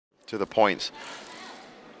to the points.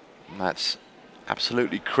 And that's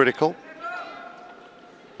absolutely critical.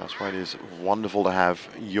 That's why it is wonderful to have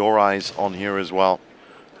your eyes on here as well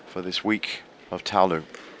for this week of Taolu.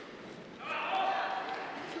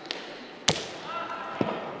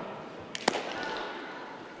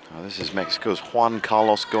 Now this is Mexico's Juan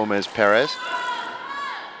Carlos Gomez Perez.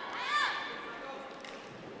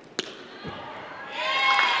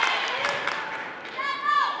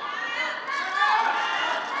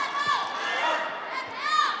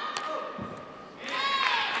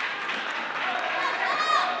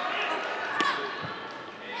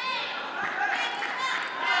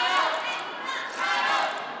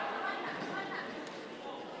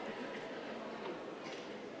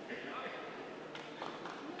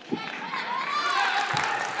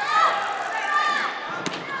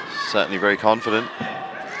 Certainly very confident.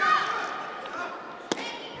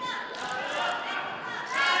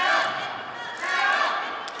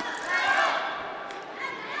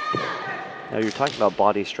 Now you're talking about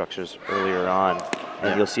body structures earlier on,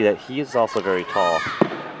 and you'll see that he is also very tall,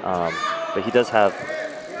 but he does have,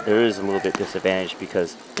 there is a little bit disadvantage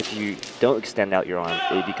because if you don't extend out your arm,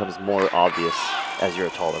 it becomes more obvious as you're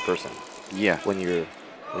a taller person. Yeah. When you're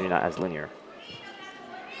not as linear.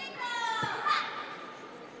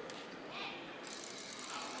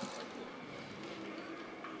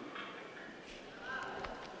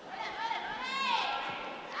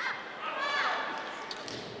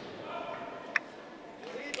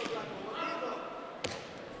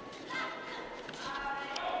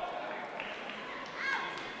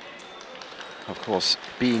 Of course,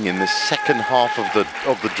 being in the second half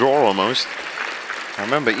of the draw almost. I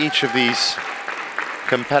remember each of these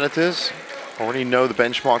competitors already know the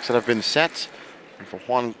benchmarks that have been set. And for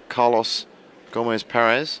Juan Carlos Gomez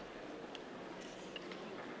Perez,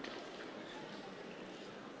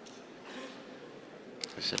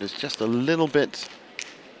 I said it's just a little bit.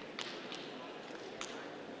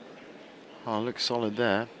 Oh, looks solid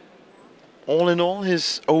there. All in all,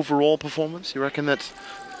 his overall performance, you reckon that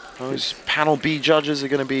those panel B judges are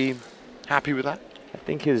going to be happy with that? I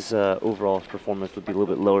think his overall performance would be a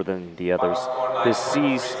little bit lower than the others. His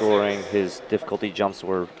C scoring, his difficulty jumps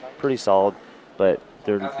were pretty solid, but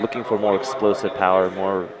they're looking for more explosive power,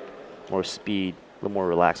 more speed, a little more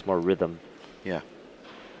relaxed, more rhythm. Yeah.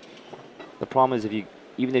 The problem is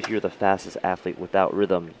even if you're the fastest athlete without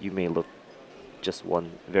rhythm, you may look just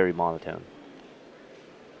very monotone.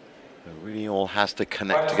 It really all has to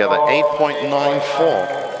connect together.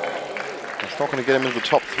 8.94. That's not going to get him into the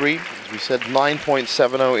top 3. As we said,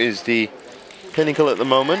 9.70 is the pinnacle at the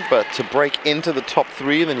moment, but to break into the top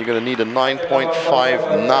 3, then you're going to need a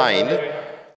 9.59.